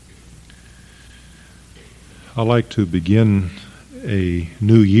I like to begin a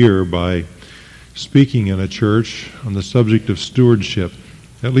new year by speaking in a church on the subject of stewardship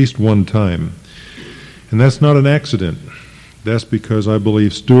at least one time. And that's not an accident. That's because I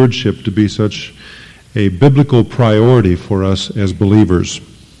believe stewardship to be such a biblical priority for us as believers.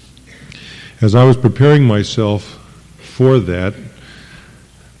 As I was preparing myself for that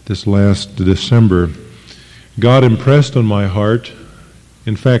this last December, God impressed on my heart,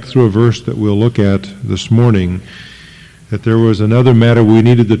 in fact through a verse that we'll look at this morning, that there was another matter we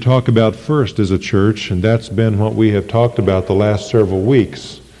needed to talk about first as a church, and that's been what we have talked about the last several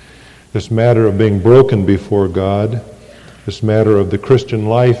weeks. This matter of being broken before God, this matter of the Christian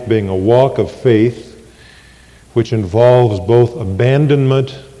life being a walk of faith, which involves both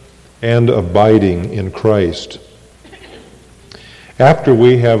abandonment and abiding in Christ. After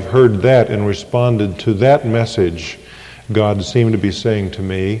we have heard that and responded to that message, God seemed to be saying to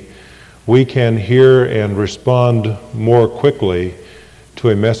me, we can hear and respond more quickly to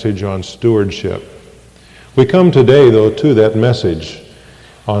a message on stewardship. We come today, though, to that message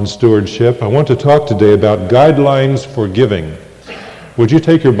on stewardship. I want to talk today about guidelines for giving. Would you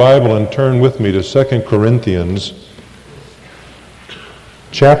take your Bible and turn with me to 2 Corinthians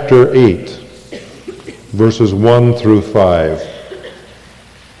chapter 8, verses 1 through 5.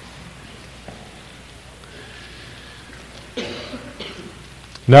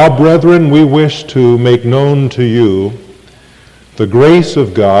 Now, brethren, we wish to make known to you the grace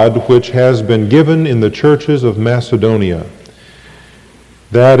of God which has been given in the churches of Macedonia,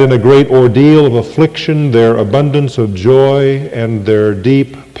 that in a great ordeal of affliction their abundance of joy and their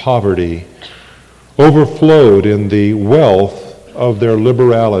deep poverty overflowed in the wealth of their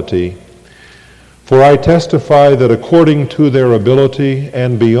liberality. For I testify that according to their ability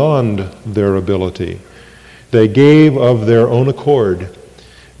and beyond their ability, they gave of their own accord,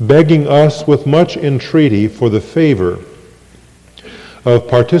 begging us with much entreaty for the favor of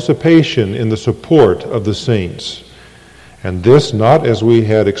participation in the support of the saints. And this not as we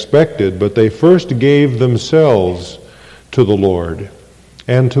had expected, but they first gave themselves to the Lord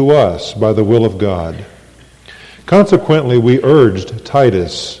and to us by the will of God. Consequently, we urged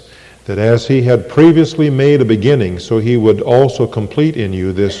Titus that as he had previously made a beginning, so he would also complete in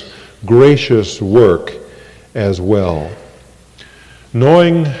you this gracious work as well.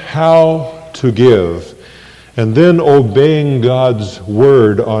 Knowing how to give and then obeying God's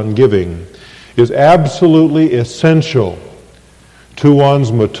word on giving is absolutely essential to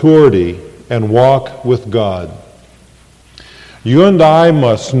one's maturity and walk with God. You and I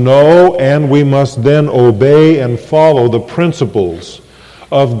must know, and we must then obey and follow the principles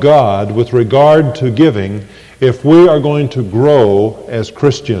of God with regard to giving if we are going to grow as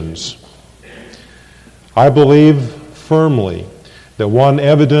Christians. I believe firmly that one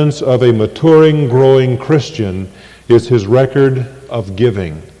evidence of a maturing, growing Christian is his record of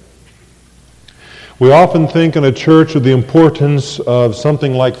giving. We often think in a church of the importance of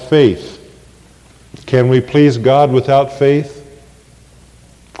something like faith. Can we please God without faith?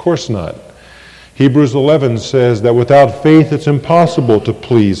 Of course not. Hebrews 11 says that without faith it's impossible to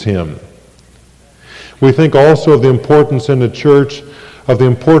please Him. We think also of the importance in the church of the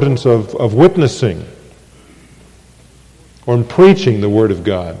importance of witnessing or in preaching the Word of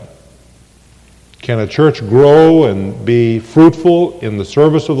God. Can a church grow and be fruitful in the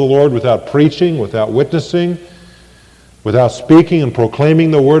service of the Lord without preaching, without witnessing, without speaking and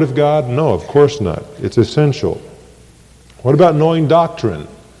proclaiming the Word of God? No, of course not. It's essential. What about knowing doctrine?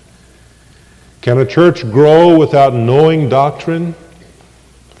 Can a church grow without knowing doctrine?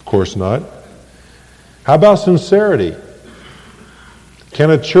 Of course not. How about sincerity? Can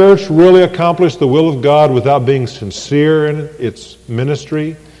a church really accomplish the will of God without being sincere in its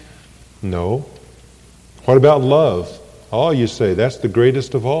ministry? No. What about love? Oh, you say, that's the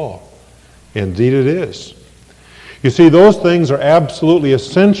greatest of all. Indeed it is. You see, those things are absolutely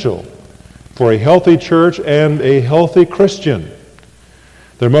essential for a healthy church and a healthy Christian.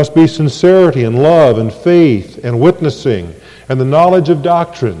 There must be sincerity and love and faith and witnessing and the knowledge of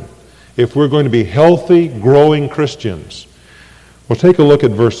doctrine if we're going to be healthy, growing Christians. Well, take a look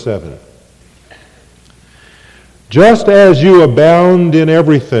at verse 7. Just as you abound in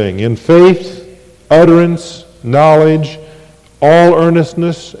everything, in faith, utterance, knowledge, all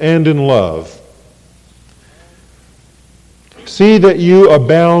earnestness, and in love, see that you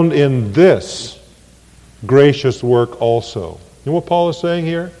abound in this gracious work also. You know what Paul is saying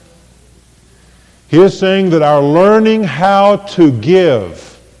here? He is saying that our learning how to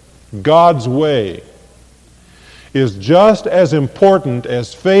give God's way is just as important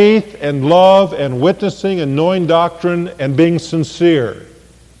as faith and love and witnessing and knowing doctrine and being sincere.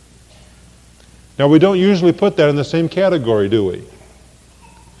 Now, we don't usually put that in the same category, do we?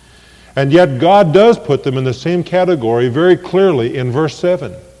 And yet God does put them in the same category very clearly in verse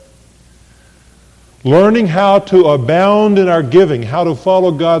 7. Learning how to abound in our giving, how to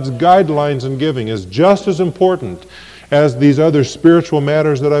follow God's guidelines in giving, is just as important as these other spiritual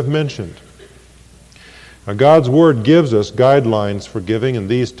matters that I've mentioned. Now, God's Word gives us guidelines for giving in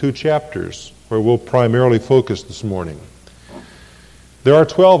these 2 chapters, where we'll primarily focus this morning. There are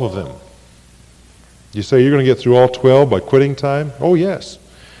 12 of them. You say you're going to get through all 12 by quitting time? Oh, yes.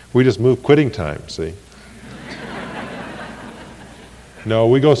 We just move quitting time, see? No,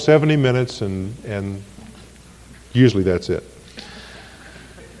 we go 70 minutes and usually that's it.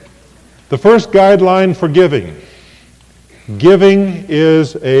 The first guideline for giving. Giving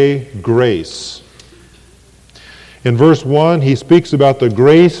is a grace. In verse 1, he speaks about the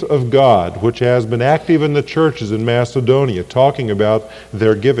grace of God, which has been active in the churches in Macedonia, talking about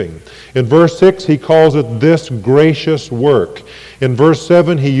their giving. In verse 6, he calls it this gracious work. In verse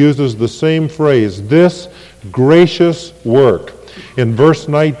 7, he uses the same phrase, this gracious work. In verse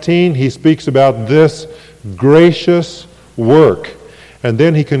 19, he speaks about this gracious work. And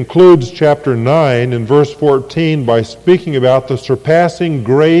then he concludes chapter 9 in verse 14 by speaking about the surpassing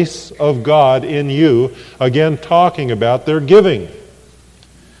grace of God in you, again talking about their giving.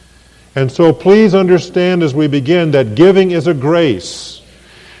 And so please understand as we begin that giving is a grace.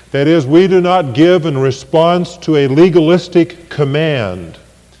 That is, we do not give in response to a legalistic command,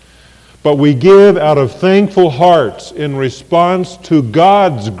 but we give out of thankful hearts in response to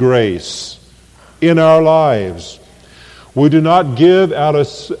God's grace in our lives. We do not give out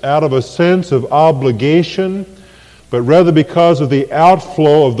of a sense of obligation, but rather because of the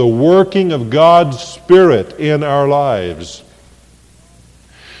outflow of the working of God's Spirit in our lives.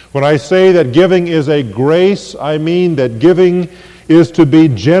 When I say that giving is a grace, I mean that giving is to be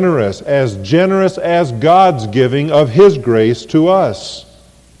generous as God's giving of His grace to us.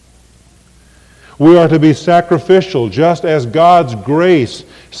 We are to be sacrificial, just as God's grace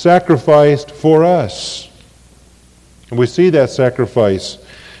sacrificed for us. And we see that sacrifice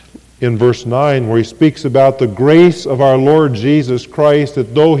in verse 9, where he speaks about the grace of our Lord Jesus Christ,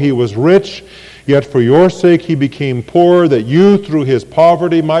 that though He was rich, yet for your sake He became poor, that you through His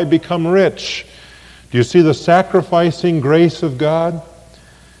poverty might become rich. Do you see the sacrificing grace of God?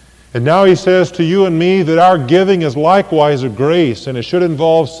 And now he says to you and me that our giving is likewise a grace, and it should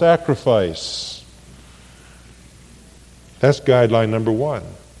involve sacrifice. That's guideline number 1.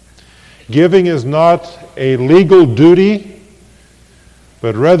 Giving is not a legal duty,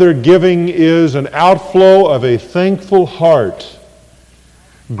 but rather giving is an outflow of a thankful heart,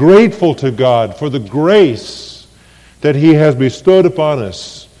 grateful to God for the grace that He has bestowed upon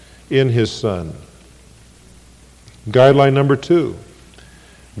us in His Son. Guideline number 2.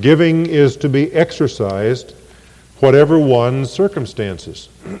 Giving is to be exercised whatever one's circumstances.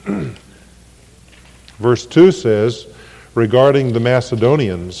 Verse 2 says, regarding the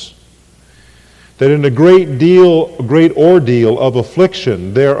Macedonians, that in a great ordeal of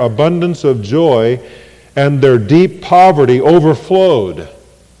affliction, their abundance of joy and their deep poverty overflowed.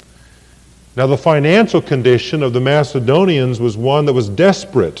 Now, the financial condition of the Macedonians was one that was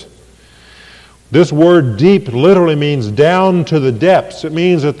desperate. This word deep literally means down to the depths. It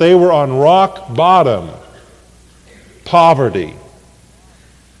means that they were on rock bottom. Poverty.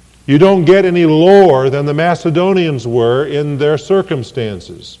 You don't get any lower than the Macedonians were in their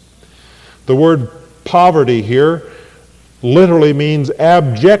circumstances. The word poverty here literally means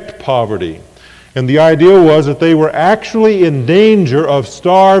abject poverty. And the idea was that they were actually in danger of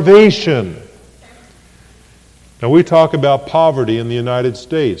starvation. Now, we talk about poverty in the United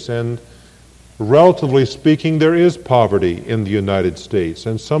States, and relatively speaking, there is poverty in the United States,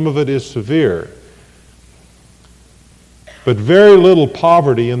 and some of it is severe. But very little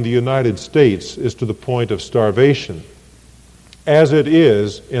poverty in the United States is to the point of starvation, as it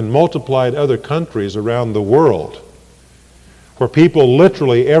is in multiplied other countries around the world, where people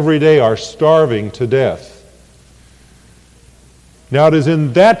literally every day are starving to death. Now, it is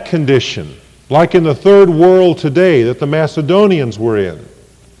in that condition, like in the third world today, that the Macedonians were in.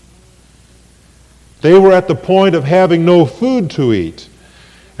 They were at the point of having no food to eat.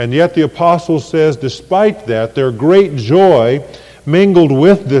 And yet the apostle says, despite that, their great joy mingled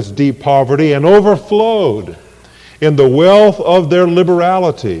with this deep poverty and overflowed in the wealth of their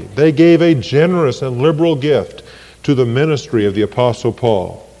liberality. They gave a generous and liberal gift to the ministry of the Apostle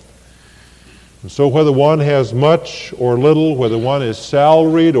Paul. And so whether one has much or little, whether one is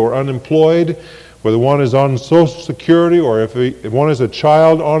salaried or unemployed, whether one is on Social Security or if one is a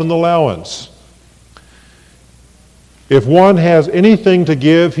child on an allowance, if one has anything to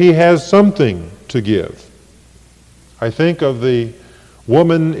give, he has something to give. I think of the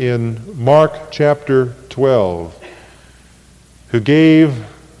woman in Mark chapter 12 who gave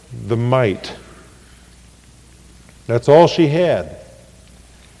the mite. That's all she had.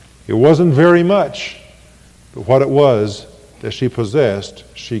 It wasn't very much, but what it was that she possessed,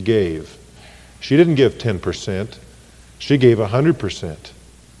 she gave. She didn't give 10%. She gave 100%.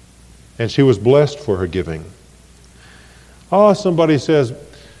 And she was blessed for her giving. Oh, somebody says,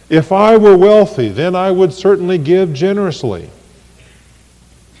 if I were wealthy, then I would certainly give generously.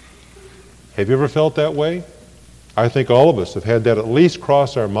 Have you ever felt that way? I think all of us have had that at least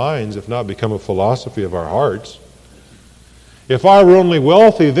cross our minds, if not become a philosophy of our hearts. If I were only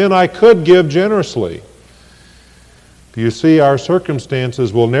wealthy, then I could give generously. You see, our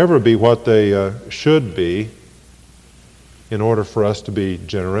circumstances will never be what they should be in order for us to be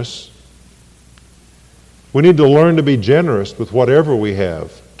generous. We need to learn to be generous with whatever we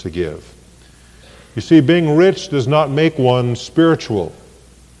have to give. You see, being rich does not make one spiritual.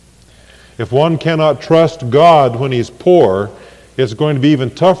 If one cannot trust God when he's poor, it's going to be even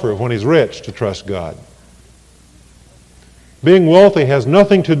tougher when he's rich to trust God. Being wealthy has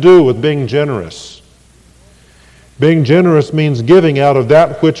nothing to do with being generous. Being generous means giving out of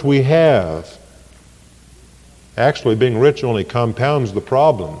that which we have. Actually, being rich only compounds the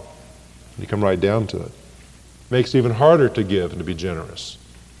problem. You come right down to it. Makes it even harder to give and to be generous.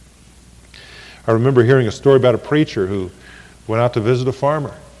 I remember hearing a story about a preacher who went out to visit a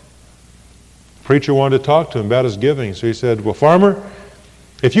farmer. The preacher wanted to talk to him about his giving, so he said, well, farmer,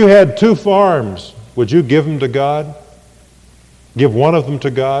 if you had 2 farms, would you give them to God? Give one of them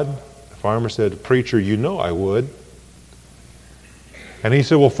to God? The farmer said, preacher, you know I would. And he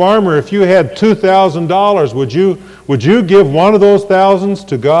said, well, farmer, if you had $2,000, would you give one of those thousands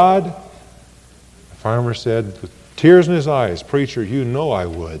to God? The farmer said, with tears in his eyes, preacher, you know I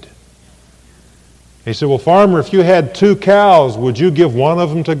would. He said, well, farmer, if you had 2 cows, would you give one of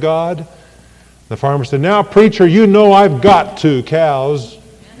them to God? The farmer said, now, preacher, you know I've got 2 cows.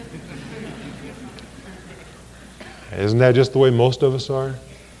 Isn't that just the way most of us are?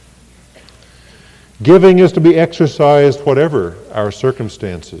 Giving is to be exercised whatever our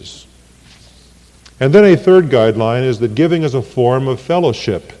circumstances. And then a third guideline is that giving is a form of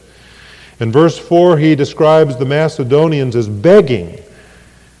fellowship. In verse 4, he describes the Macedonians as begging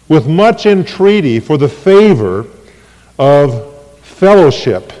with much entreaty for the favor of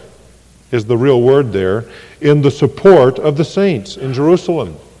fellowship, is the real word there, in the support of the saints in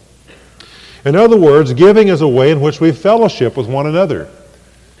Jerusalem. In other words, giving is a way in which we fellowship with one another.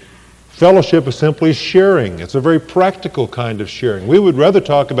 Fellowship is simply sharing. It's a very practical kind of sharing. We would rather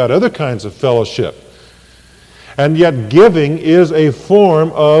talk about other kinds of fellowship. And yet giving is a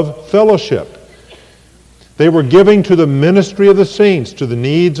form of fellowship. They were giving to the ministry of the saints, to the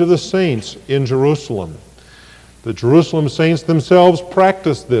needs of the saints in Jerusalem. The Jerusalem saints themselves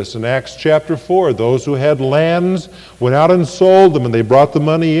practiced this in Acts chapter 4. Those who had lands went out and sold them, and they brought the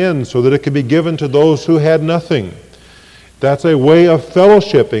money in so that it could be given to those who had nothing. That's a way of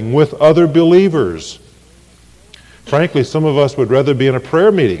fellowshipping with other believers. Frankly, some of us would rather be in a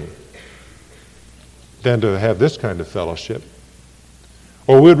prayer meeting than to have this kind of fellowship.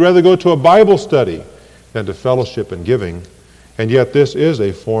 Or we'd rather go to a Bible study than to fellowship and giving, and yet this is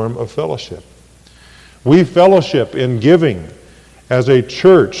a form of fellowship. We fellowship in giving as a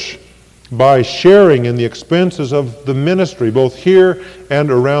church by sharing in the expenses of the ministry, both here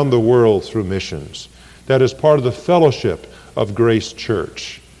and around the world through missions. That is part of the fellowship of Grace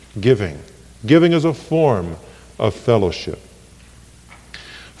Church, giving. Giving is a form of fellowship.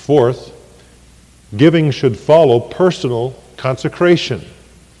 Fourth, giving should follow personal consecration.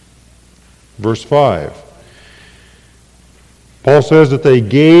 Verse 5. Paul says that they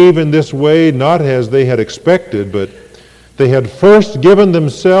gave in this way not as they had expected, but they had first given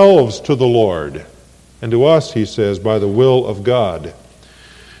themselves to the Lord. And to us, he says, by the will of God.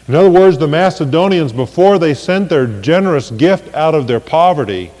 In other words, the Macedonians, before they sent their generous gift out of their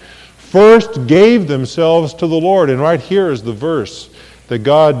poverty, first gave themselves to the Lord. And right here is the verse that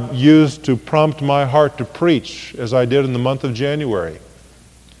God used to prompt my heart to preach, as I did in the month of January.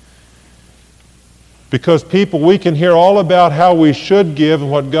 Because people, we can hear all about how we should give and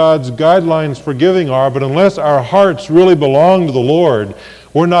what God's guidelines for giving are, but unless our hearts really belong to the Lord,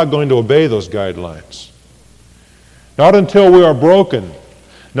 we're not going to obey those guidelines. Not until we are broken.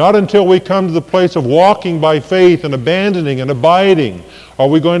 Not until we come to the place of walking by faith and abandoning and abiding are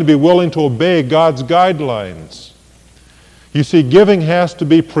we going to be willing to obey God's guidelines. You see, giving has to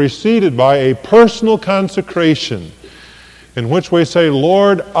be preceded by a personal consecration in which we say,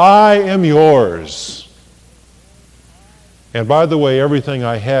 Lord, I am yours. And by the way, everything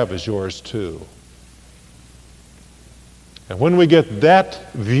I have is yours too. And when we get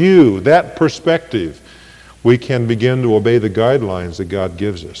that view, that perspective, we can begin to obey the guidelines that God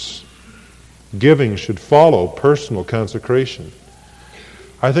gives us. Giving should follow personal consecration.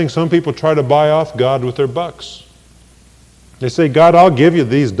 I think some people try to buy off God with their bucks. They say, God, I'll give you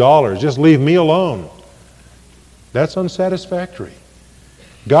these dollars. Just leave me alone. That's unsatisfactory.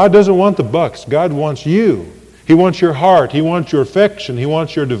 God doesn't want the bucks. God wants you. He wants your heart. He wants your affection. He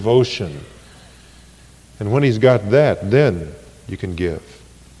wants your devotion. And when He's got that, then you can give.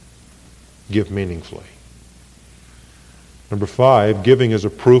 Give meaningfully. Number 5, giving is a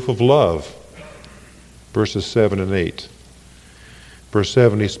proof of love. Verses 7 and 8. Verse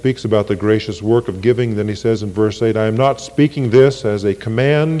 7, he speaks about the gracious work of giving. Then he says in verse 8, I am not speaking this as a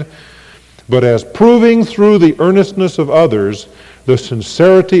command, but as proving through the earnestness of others the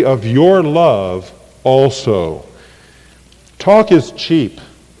sincerity of your love also. Talk is cheap,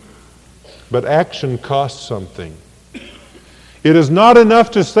 but action costs something. It is not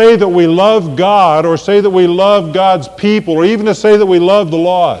enough to say that we love God or say that we love God's people or even to say that we love the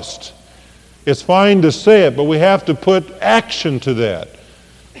lost. It's fine to say it, but we have to put action to that.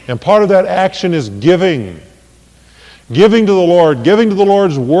 And part of that action is giving. Giving to the Lord, giving to the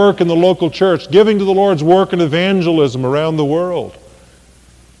Lord's work in the local church, giving to the Lord's work in evangelism around the world.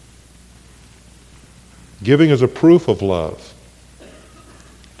 Giving is a proof of love.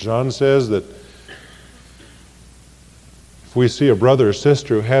 John says that if we see a brother or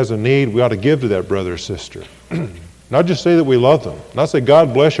sister who has a need, we ought to give to that brother or sister. Not just say that we love them. Not say,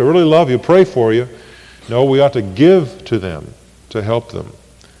 God bless you, I really love you, pray for you. No, we ought to give to them to help them.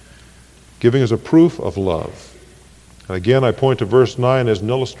 Giving is a proof of love. And again, I point to verse 9 as an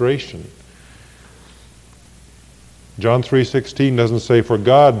illustration. John 3:16 doesn't say, for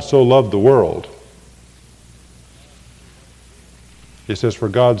God so loved the world. It says, for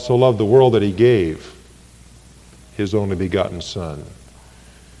God so loved the world that He gave His only begotten Son,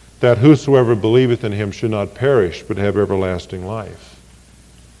 that whosoever believeth in Him should not perish, but have everlasting life.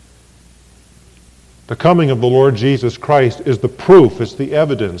 The coming of the Lord Jesus Christ is the proof, it's the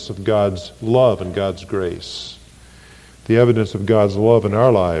evidence of God's love and God's grace. The evidence of God's love in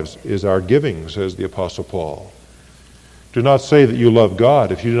our lives is our giving, says the Apostle Paul. Do not say that you love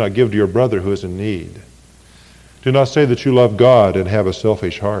God if you do not give to your brother who is in need. Do not say that you love God and have a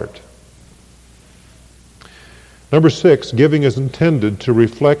selfish heart. Number 6, giving is intended to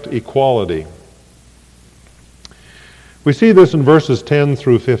reflect equality. We see this in verses 10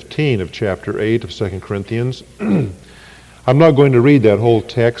 through 15 of chapter 8 of 2 Corinthians. I'm not going to read that whole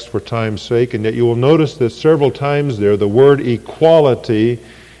text for time's sake, and yet you will notice that several times there the word equality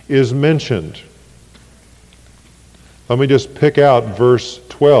is mentioned. Let me just pick out verse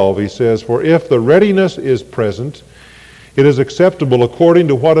 12. He says, for if the readiness is present, it is acceptable according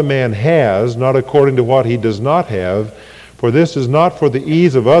to what a man has, not according to what he does not have. For this is not for the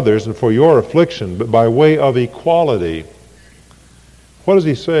ease of others and for your affliction, but by way of equality. What is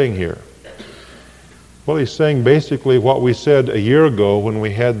he saying here? Well, he's saying basically what we said a year ago when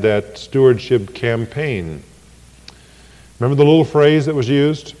we had that stewardship campaign. Remember the little phrase that was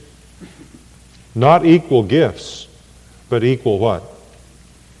used? Not equal gifts, but equal what?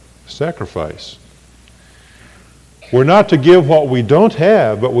 Sacrifice. We're not to give what we don't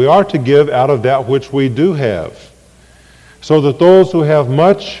have, but we are to give out of that which we do have. So that those who have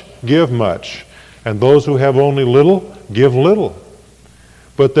much, give much. And those who have only little, give little.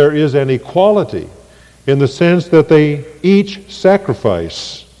 But there is an equality in the sense that they each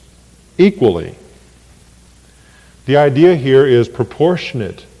sacrifice equally. The idea here is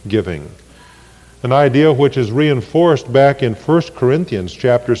proportionate giving. An idea which is reinforced back in 1 Corinthians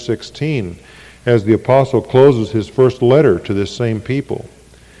chapter 16 as the apostle closes his first letter to this same people.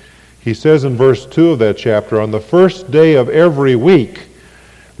 He says in verse 2 of that chapter, on the first day of every week,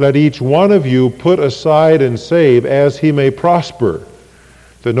 let each one of you put aside and save as he may prosper,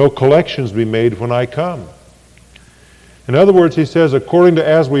 that no collections be made when I come. In other words, he says, according to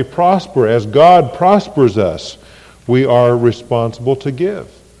as we prosper, as God prospers us, we are responsible to give.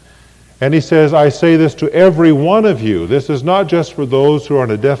 And he says, I say this to every one of you. This is not just for those who are on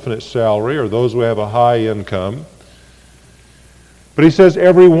a definite salary or those who have a high income. But he says,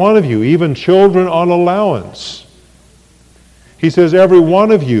 every one of you, even children on allowance. He says, every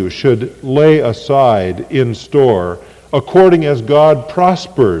one of you should lay aside in store according as God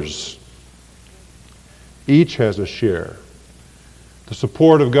prospers. Each has a share. The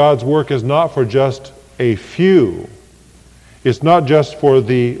support of God's work is not for just a few. It's not just for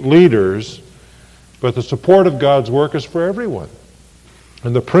the leaders, but the support of God's work is for everyone.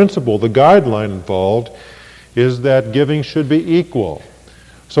 And the principle, the guideline involved, is that giving should be equal,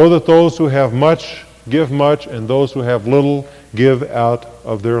 so that those who have much give much, and those who have little give out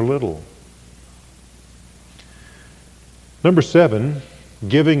of their little. Number 7,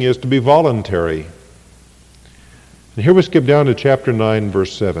 giving is to be voluntary. And here we skip down to chapter 9,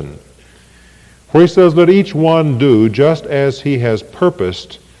 verse 7, where he says, "Let each one do just as he has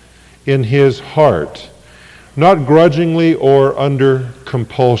purposed in his heart, not grudgingly or under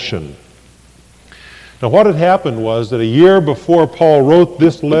compulsion." Now what had happened was that a year before Paul wrote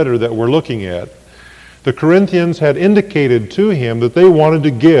this letter that we're looking at, the Corinthians had indicated to him that they wanted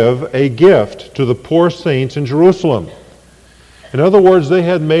to give a gift to the poor saints in Jerusalem. In other words, they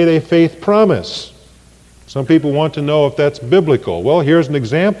had made a faith promise. Some people want to know if that's biblical. Well, here's an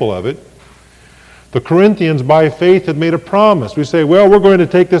example of it. The Corinthians, by faith, had made a promise. We say, well, we're going to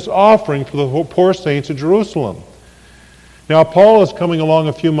take this offering for the poor saints of Jerusalem. Now, Paul is coming along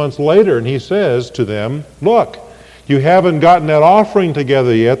a few months later, and he says to them, look, you haven't gotten that offering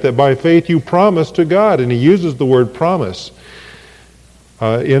together yet that by faith you promised to God. And he uses the word promise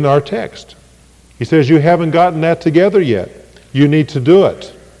in our text. He says, you haven't gotten that together yet. You need to do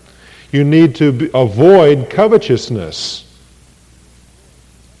it. You need to avoid covetousness.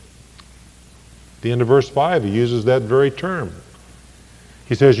 At the end of verse 5, he uses that very term.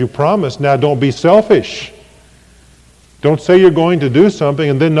 He says, you promised, now don't be selfish. Don't say you're going to do something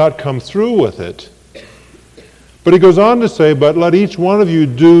and then not come through with it. But he goes on to say, but let each one of you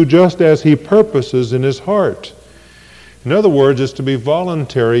do just as he purposes in his heart. In other words, it's to be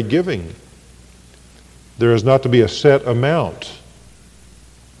voluntary giving. There is not to be a set amount.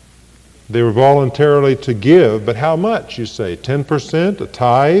 They were voluntarily to give, but how much, you say? 10%? A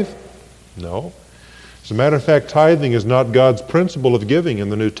tithe? No. As a matter of fact, tithing is not God's principle of giving in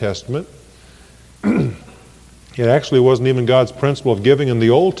the New Testament. It actually wasn't even God's principle of giving in the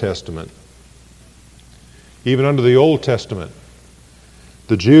Old Testament. Even under the Old Testament,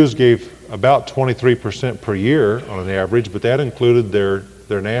 the Jews gave about 23% per year on an average, but that included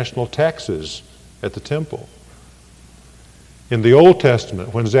their national taxes at the temple. In the Old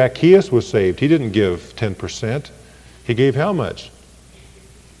Testament, when Zacchaeus was saved, he didn't give 10%. He gave how much?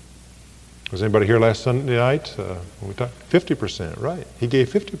 Was anybody here last Sunday night? When we talked 50%, right? He gave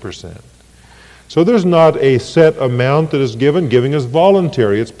 50%. So there's not a set amount that is given. Giving is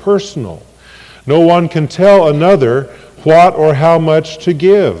voluntary. It's personal. No one can tell another what or how much to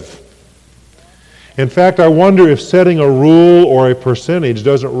give. In fact, I wonder if setting a rule or a percentage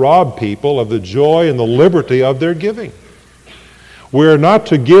doesn't rob people of the joy and the liberty of their giving. We're not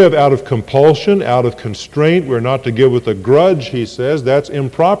to give out of compulsion, out of constraint. We're not to give with a grudge, he says. That's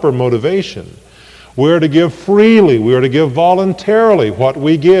improper motivation. We're to give freely. We're to give voluntarily what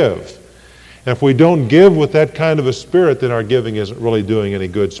we give. And if we don't give with that kind of a spirit, then our giving isn't really doing any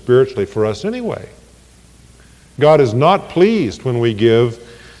good spiritually for us anyway. God is not pleased when we give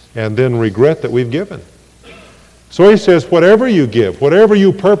and then regret that we've given. So he says, whatever you give, whatever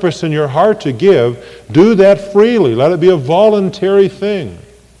you purpose in your heart to give, do that freely. Let it be a voluntary thing.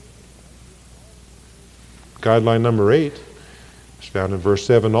 Guideline number 8 is found in verse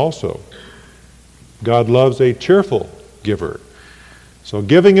 7 also. God loves a cheerful giver. So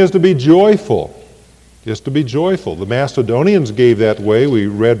giving is to be joyful. Is to be joyful. The Macedonians gave that way. We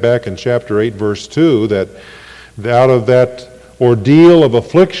read back in chapter 8, verse 2, that out of that ordeal of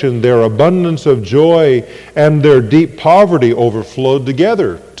affliction, their abundance of joy and their deep poverty overflowed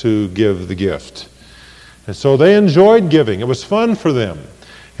together to give the gift. And so they enjoyed giving. It was fun for them.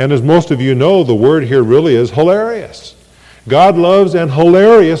 And as most of you know, the word here really is hilarious. God loves an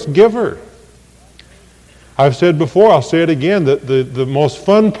hilarious giver. I've said before, I'll say it again, that the most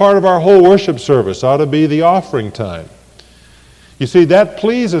fun part of our whole worship service ought to be the offering time. You see, that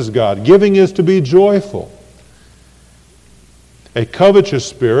pleases God. Giving is to be joyful. A covetous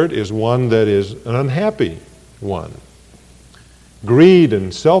spirit is one that is an unhappy one. Greed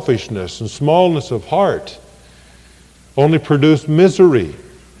and selfishness and smallness of heart only produce misery.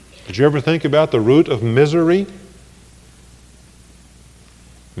 Did you ever think about the root of misery?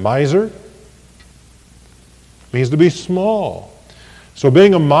 Miser means to be small. So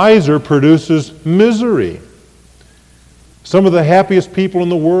being a miser produces misery. Some of the happiest people in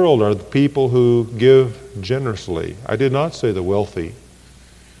the world are the people who give generously. I did not say the wealthy.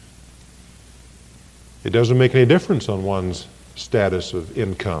 It doesn't make any difference on one's status of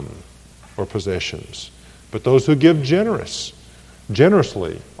income or possessions. But those who give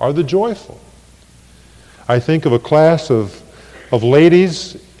generously are the joyful. I think of a class of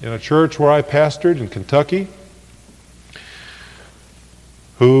ladies in a church where I pastored in Kentucky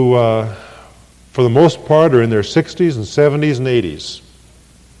who, for the most part, are in their 60s and 70s and 80s.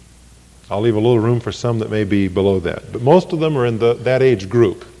 I'll leave a little room for some that may be below that. But most of them are in that age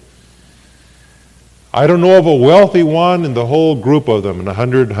group. I don't know of a wealthy one in the whole group of them, and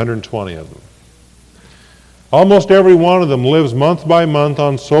 100, 120 of them. Almost every one of them lives month by month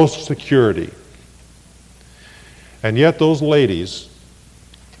on Social Security. And yet those ladies,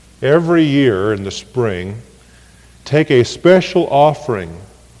 every year in the spring, take a special offering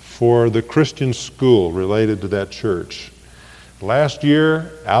for the Christian school related to that church. Last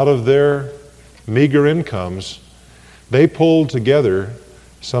year, out of their meager incomes, they pulled together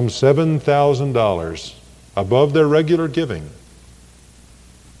some $7,000 above their regular giving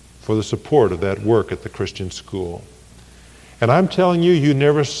for the support of that work at the Christian school. And I'm telling you, you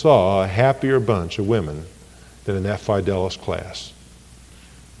never saw a happier bunch of women than in that Fidelis class.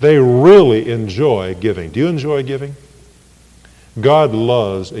 They really enjoy giving. Do you enjoy giving? God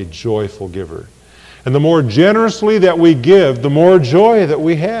loves a joyful giver. And the more generously that we give, the more joy that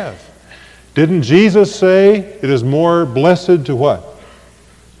we have. Didn't Jesus say it is more blessed to what?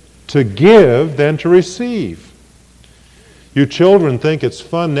 To give than to receive. You children think it's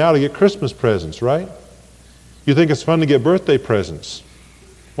fun now to get Christmas presents, right? You think it's fun to get birthday presents.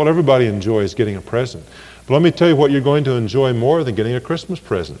 Well, everybody enjoys getting a present. But let me tell you what you're going to enjoy more than getting a Christmas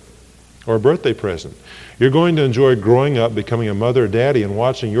present or a birthday present. You're going to enjoy growing up, becoming a mother or daddy, and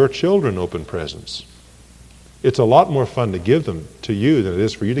watching your children open presents. It's a lot more fun to give them to you than it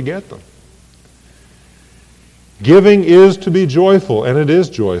is for you to get them. Giving is to be joyful, and it is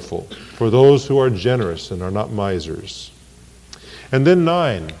joyful for those who are generous and are not misers. And then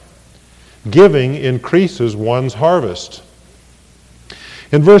 9, giving increases one's harvest.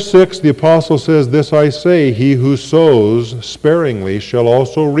 In verse 6, the apostle says, "This I say, he who sows sparingly shall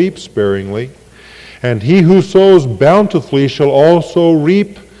also reap sparingly, and he who sows bountifully shall also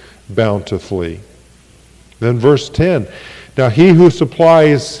reap bountifully." Then verse 10, "Now he who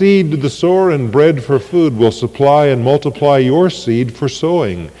supplies seed to the sower and bread for food will supply and multiply your seed for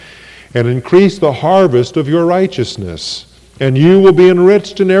sowing, and increase the harvest of your righteousness. And you will be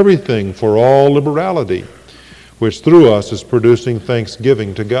enriched in everything for all liberality, which through us is producing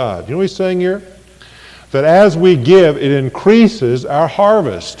thanksgiving to God." You know what he's saying here? That as we give, it increases our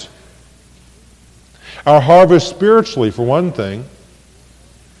harvest. Our harvest spiritually, for one thing.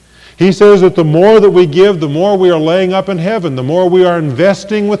 He says that the more that we give, the more we are laying up in heaven, the more we are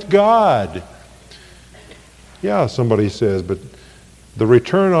investing with God. Yeah, somebody says, but the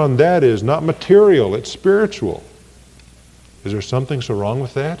return on that is not material, it's spiritual. Is there something so wrong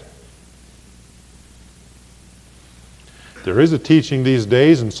with that? There is a teaching these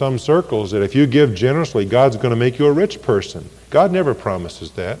days in some circles that if you give generously, God's going to make you a rich person. God never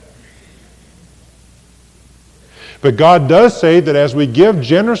promises that. But God does say that as we give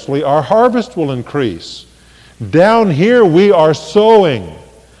generously, our harvest will increase. Down here we are sowing.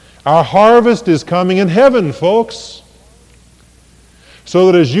 Our harvest is coming in heaven, folks. So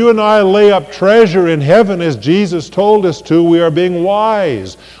that as you and I lay up treasure in heaven, as Jesus told us to, we are being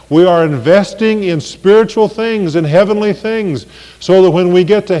wise. We are investing in spiritual things, in heavenly things, so that when we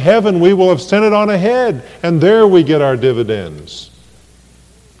get to heaven, we will have sent it on ahead, and there we get our dividends.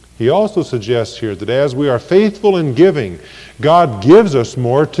 He also suggests here that as we are faithful in giving, God gives us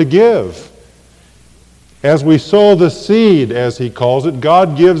more to give. As we sow the seed, as he calls it,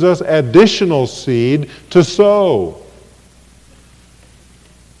 God gives us additional seed to sow.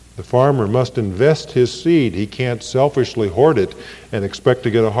 The farmer must invest his seed. He can't selfishly hoard it and expect to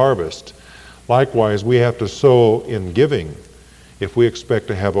get a harvest. Likewise, we have to sow in giving if we expect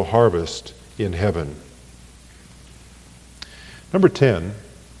to have a harvest in heaven. Number 10,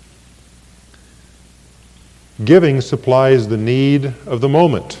 giving supplies the need of the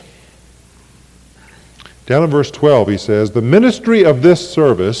moment. Down in verse 12 he says, "The ministry of this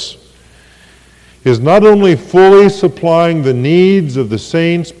service is not only fully supplying the needs of the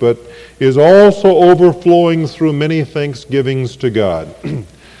saints, but is also overflowing through many thanksgivings to God."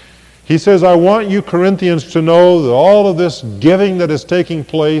 He says, I want you Corinthians to know that all of this giving that is taking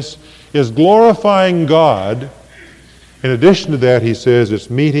place is glorifying God. In addition to that, he says, it's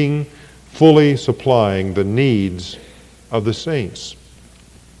meeting, fully supplying the needs of the saints.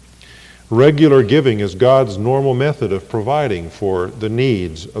 Regular giving is God's normal method of providing for the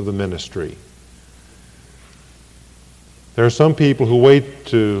needs of the ministry. There are some people who wait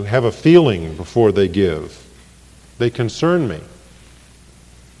to have a feeling before they give. They concern me.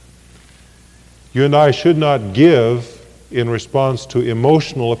 You and I should not give in response to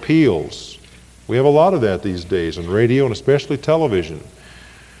emotional appeals. We have a lot of that these days on radio and especially television,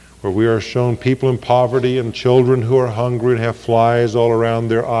 where we are shown people in poverty and children who are hungry and have flies all around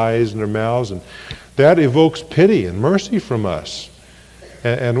their eyes and their mouths, and that evokes pity and mercy from us.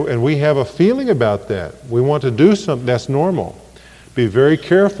 And we have a feeling about that. We want to do something that's normal. Be very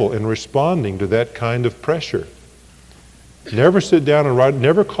careful in responding to that kind of pressure. Never sit down and write,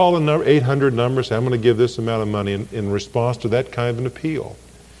 never call a number, 800 number, say, I'm going to give this amount of money in response to that kind of an appeal.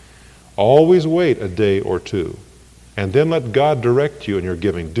 Always wait a day or two, and then let God direct you in your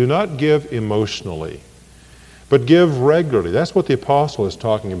giving. Do not give emotionally, but give regularly. That's what the apostle is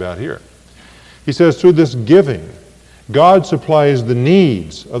talking about here. He says, through this giving, God supplies the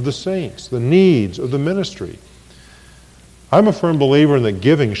needs of the saints, the needs of the ministry. I'm a firm believer in that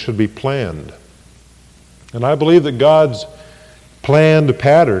giving should be planned. And I believe that God's planned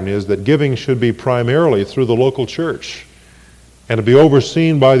pattern is that giving should be primarily through the local church and to be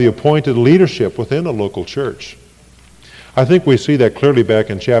overseen by the appointed leadership within a local church. I think we see that clearly back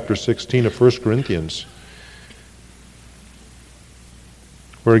in chapter 16 of 1 Corinthians,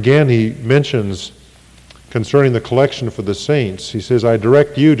 where again he mentions concerning the collection for the saints. He says, I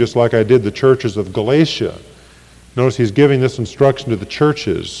direct you just like I did the churches of Galatia. Notice he's giving this instruction to the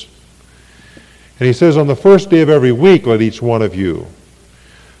churches. And he says, on the first day of every week, let each one of you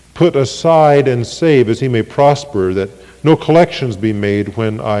put aside and save as he may prosper, that no collections be made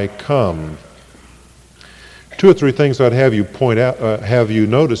when I come. 2 or 3 things I'd have you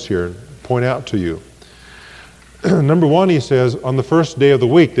notice here, point out to you. Number 1, he says, on the first day of the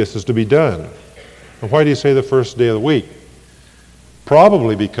week, this is to be done. And why do you say the first day of the week?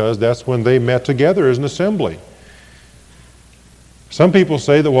 Probably because that's when they met together as an assembly. Some people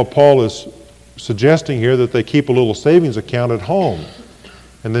say that, well, Paul is suggesting here that they keep a little savings account at home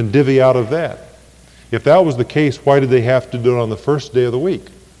and then divvy out of that. If that was the case, why did they have to do it on the first day of the week?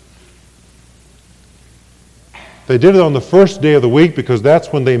 They did it on the first day of the week because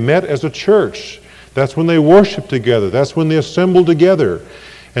that's when they met as a church. That's when they worshiped together. That's when they assembled together.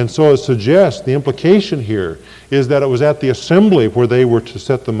 And so it suggests, the implication here is that it was at the assembly where they were to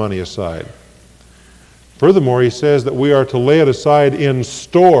set the money aside. Furthermore, he says that we are to lay it aside in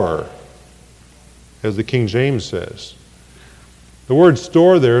store, as the King James says. The word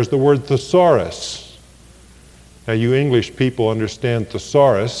store there is the word thesaurus. Now, you English people understand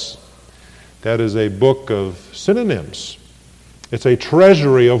thesaurus. That is a book of synonyms. It's a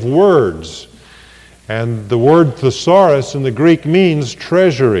treasury of words. And the word thesaurus in the Greek means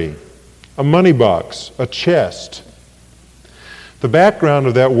treasury, a money box, a chest. The background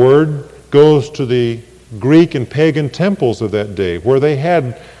of that word goes to the Greek and pagan temples of that day, where they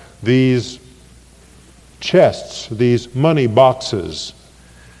had these chests, these money boxes.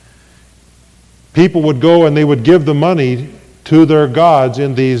 People would go and they would give the money to their gods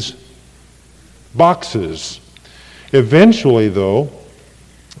in these boxes. Eventually, though,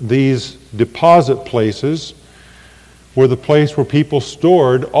 these deposit places were the place where people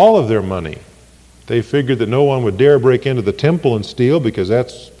stored all of their money. They figured that no one would dare break into the temple and steal because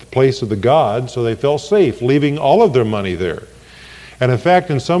that's the place of the god, so they felt safe leaving all of their money there. And in fact,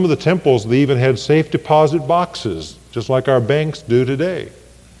 in some of the temples, they even had safe deposit boxes, just like our banks do today.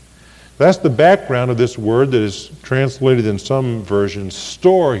 That's the background of this word that is translated in some versions,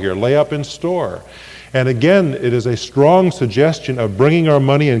 store here, lay up in store. And again, it is a strong suggestion of bringing our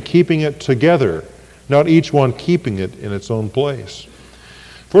money and keeping it together, not each one keeping it in its own place.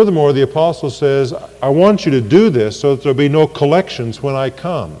 Furthermore, the apostle says, I want you to do this so that there will be no collections when I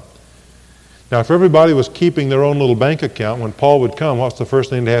come. Now, if everybody was keeping their own little bank account, when Paul would come, what's the first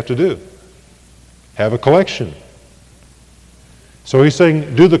thing they have to do? Have a collection. So he's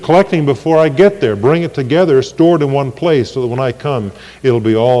saying, do the collecting before I get there. Bring it together, stored in one place, so that when I come, it'll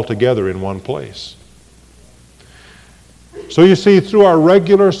be all together in one place. So you see, through our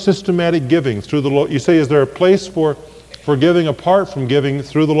regular systematic giving, you say, is there a place for giving apart from giving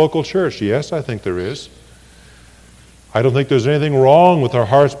through the local church? Yes, I think there is. I don't think there's anything wrong with our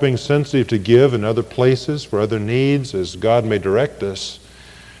hearts being sensitive to give in other places for other needs as God may direct us.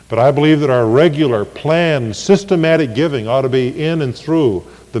 But I believe that our regular, planned, systematic giving ought to be in and through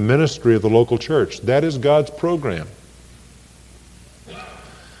the ministry of the local church. That is God's program.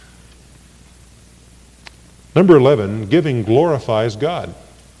 Number 11, giving glorifies God.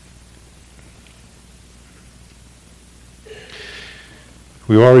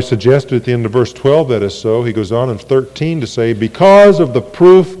 We already suggested at the end of verse 12 that is so. He goes on in 13 to say, because of the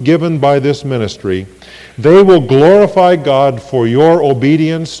proof given by this ministry, they will glorify God for your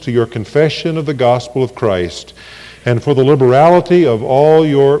obedience to your confession of the gospel of Christ, and for the liberality of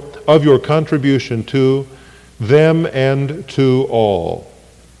your contribution to them and to all.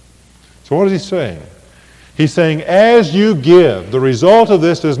 So what is he saying? He's saying, as you give, the result of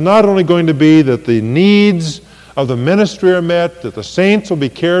this is not only going to be that the needs of the ministry are met, that the saints will be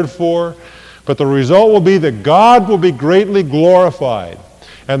cared for, but the result will be that God will be greatly glorified.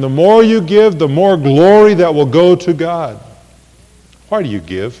 And the more you give, the more glory that will go to God. Why do you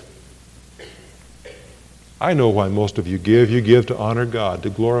give? I know why most of you give. You give to honor God, to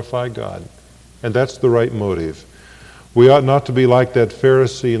glorify God. And that's the right motive. We ought not to be like that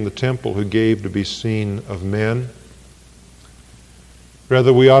Pharisee in the temple who gave to be seen of men.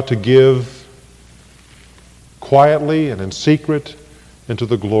 Rather, we ought to give quietly and in secret and to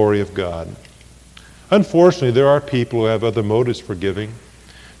the glory of God. Unfortunately, there are people who have other motives for giving.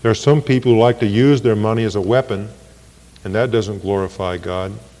 There are some people who like to use their money as a weapon, and that doesn't glorify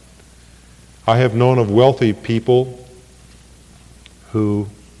God. I have known of wealthy people who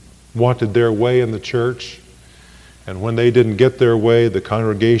wanted their way in the church, and when they didn't get their way, the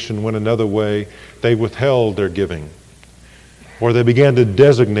congregation went another way. They withheld their giving, or they began to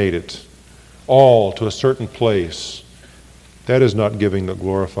designate it all to a certain place. That is not giving that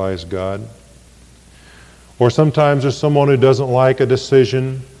glorifies God. Or sometimes there's someone who doesn't like a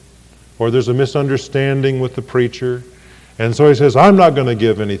decision, or there's a misunderstanding with the preacher, and so he says, I'm not going to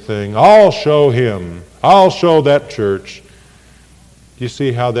give anything. I'll show him. I'll show that church. Do you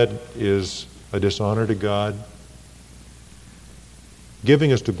see how that is a dishonor to God? Giving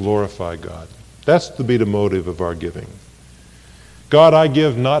is to glorify God. That's to be the motive of our giving. God, I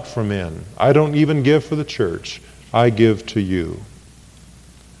give not for men. I don't even give for the church. I give to you.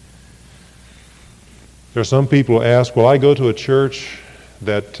 There are some people who ask, well, I go to a church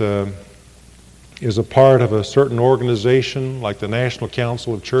that is a part of a certain organization like the National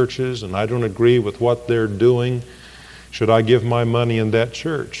Council of Churches, and I don't agree with what they're doing. Should I give my money in that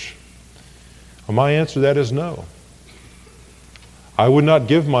church? Well, my answer to that is no. I would not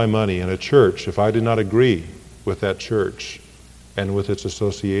give my money in a church if I did not agree with that church and with its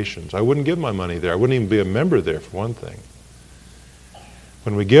associations. I wouldn't give my money there. I wouldn't even be a member there, for one thing.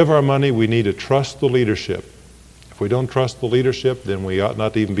 When we give our money, we need to trust the leadership. If we don't trust the leadership, then we ought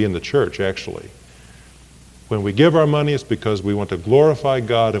not to even be in the church, actually. When we give our money, it's because we want to glorify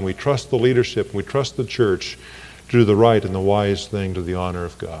God, and we trust the leadership, and we trust the church to do the right and the wise thing to the honor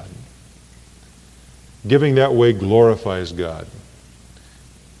of God. Giving that way glorifies God.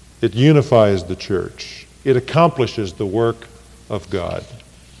 It unifies the church. It accomplishes the work of God.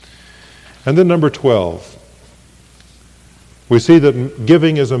 And then number 12, we see that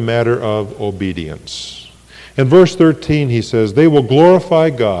giving is a matter of obedience. In verse 13 he says, they will glorify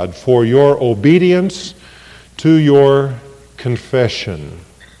God for your obedience to your confession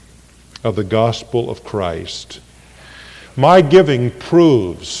of the gospel of Christ. My giving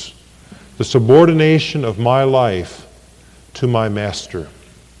proves the subordination of my life to my master.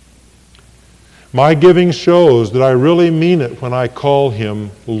 My giving shows that I really mean it when I call him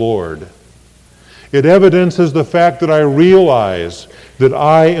Lord. It evidences the fact that I realize that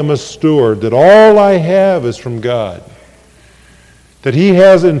I am a steward, that all I have is from God, that he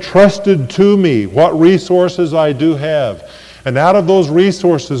has entrusted to me what resources I do have. And out of those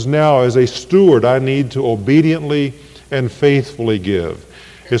resources now, as a steward, I need to obediently and faithfully give.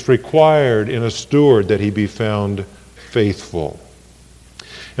 It's required in a steward that he be found faithful.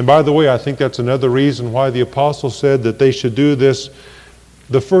 And by the way, I think that's another reason why the apostle said that they should do this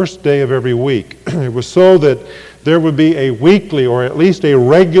the first day of every week. It was so that there would be a weekly or at least a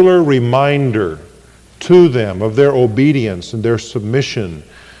regular reminder to them of their obedience and their submission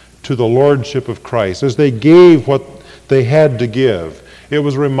to the lordship of Christ. As they gave what they had to give, it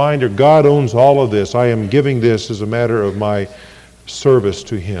was a reminder, God owns all of this. I am giving this as a matter of my service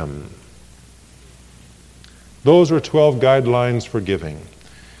to him. Those are 12 guidelines for giving,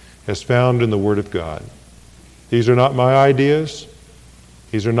 as found in the Word of God. These are not my ideas.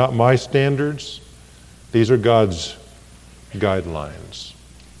 These are not my standards. These are God's guidelines.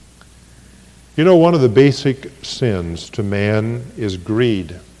 You know, one of the basic sins to man is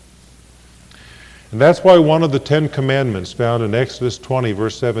greed. And that's why one of the 10 commandments found in Exodus 20,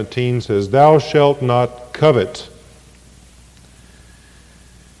 verse 17 says, thou shalt not covet.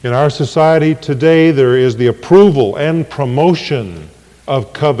 In our society today, there is the approval and promotion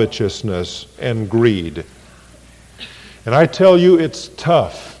of covetousness and greed. And I tell you, it's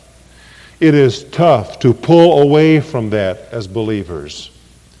tough. It is tough to pull away from that as believers.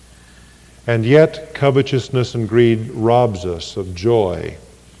 And yet, covetousness and greed robs us of joy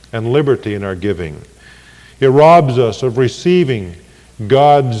and liberty in our giving. It robs us of receiving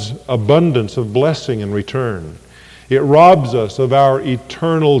God's abundance of blessing in return. It robs us of our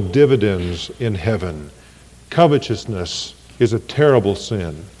eternal dividends in heaven. Covetousness is a terrible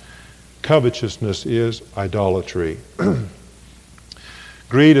sin. Covetousness is idolatry.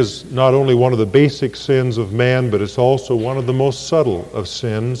 Greed is not only one of the basic sins of man, but it's also one of the most subtle of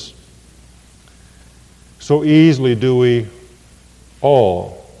sins. So easily do we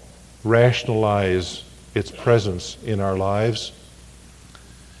all rationalize its presence in our lives.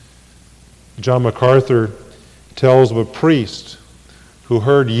 John MacArthur tells of a priest who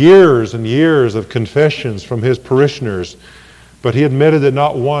heard years and years of confessions from his parishioners, but he admitted that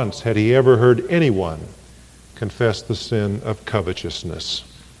not once had he ever heard anyone confess the sin of covetousness.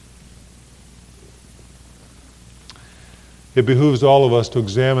 It behooves all of us to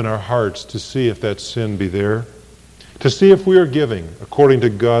examine our hearts to see if that sin be there, to see if we are giving according to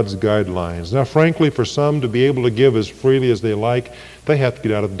God's guidelines. Now, frankly, for some to be able to give as freely as they like, they have to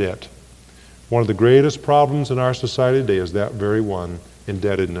get out of debt. One of the greatest problems in our society today is that very one,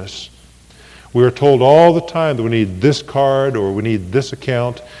 indebtedness. We are told all the time that we need this card or we need this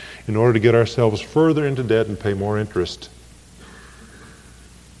account in order to get ourselves further into debt and pay more interest.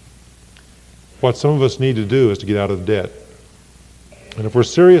 What some of us need to do is to get out of debt. And if we're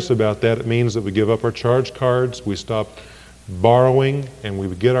serious about that, it means that we give up our charge cards, we stop borrowing, and we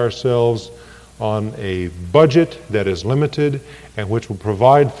get ourselves on a budget that is limited and which will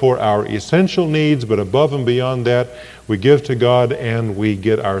provide for our essential needs, but above and beyond that, we give to God and we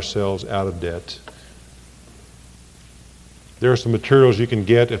get ourselves out of debt. There are some materials you can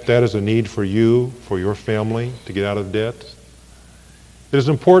get if that is a need for you, for your family, to get out of debt. It is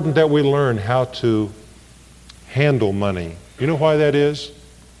important that we learn how to handle money. You know why that is?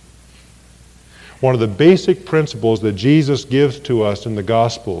 One of the basic principles that Jesus gives to us in the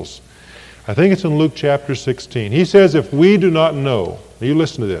Gospels, I think it's in Luke chapter 16. He says, if we do not know, now you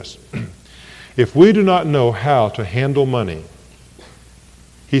listen to this, if we do not know how to handle money,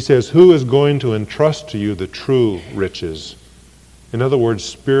 he says, who is going to entrust to you the true riches? In other words,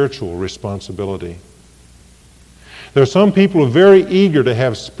 spiritual responsibility. There are some people who are very eager to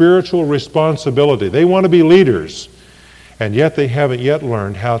have spiritual responsibility. They want to be leaders, and yet they haven't yet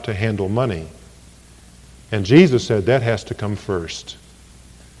learned how to handle money. And Jesus said that has to come first.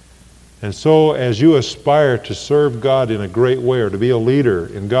 And so as you aspire to serve God in a great way or to be a leader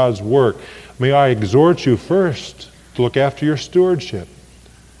in God's work, may I exhort you first to look after your stewardship,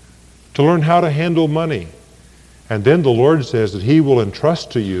 to learn how to handle money. And then the Lord says that He will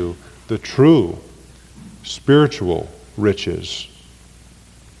entrust to you the true spiritual riches.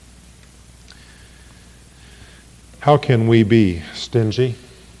 How can we be stingy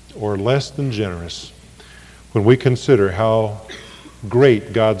or less than generous when we consider how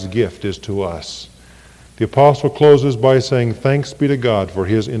great God's gift is to us? The apostle closes by saying, thanks be to God for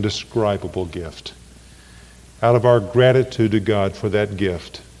His indescribable gift. Out of our gratitude to God for that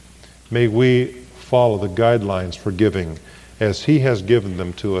gift, may we follow the guidelines for giving as He has given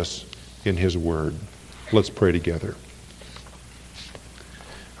them to us in His Word. Let's pray together.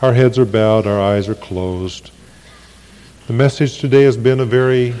 Our heads are bowed, our eyes are closed. The message today has been a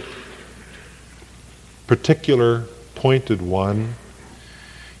very particular, pointed one.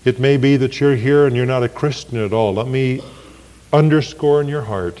 It may be that you're here and you're not a Christian at all. Let me underscore in your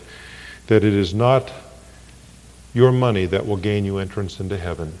heart that it is not your money that will gain you entrance into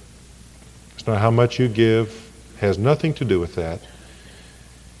heaven. It's not how much you give. It has nothing to do with that.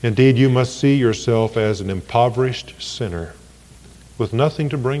 Indeed, you must see yourself as an impoverished sinner with nothing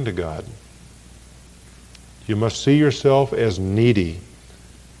to bring to God. You must see yourself as needy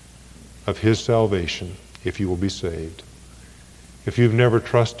of His salvation if you will be saved. If you've never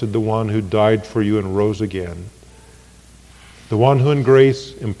trusted the one who died for you and rose again, the one who in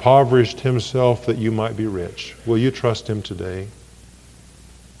grace impoverished Himself that you might be rich, will you trust Him today?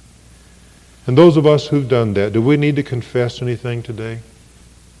 And those of us who've done that, do we need to confess anything today?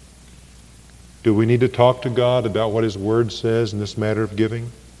 Do we need to talk to God about what His Word says in this matter of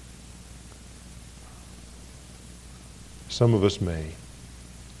giving? Some of us may.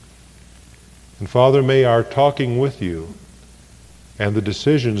 And Father, may our talking with You and the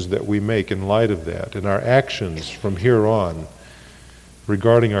decisions that we make in light of that and our actions from here on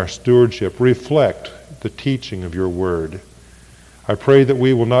regarding our stewardship reflect the teaching of Your Word. I pray that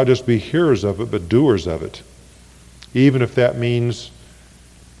we will not just be hearers of it, but doers of it, even if that means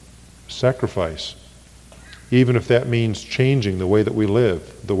sacrifice, even if that means changing the way that we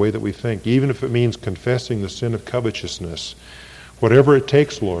live, the way that we think, even if it means confessing the sin of covetousness. Whatever it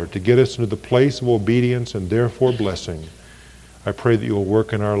takes, Lord, to get us into the place of obedience and therefore blessing, I pray that You will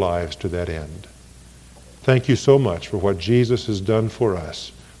work in our lives to that end. Thank You so much for what Jesus has done for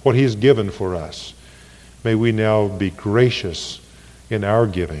us, what He has given for us. May we now be gracious in our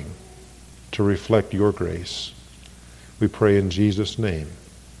giving to reflect Your grace. We pray in Jesus' name.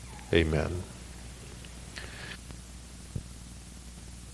 Amen.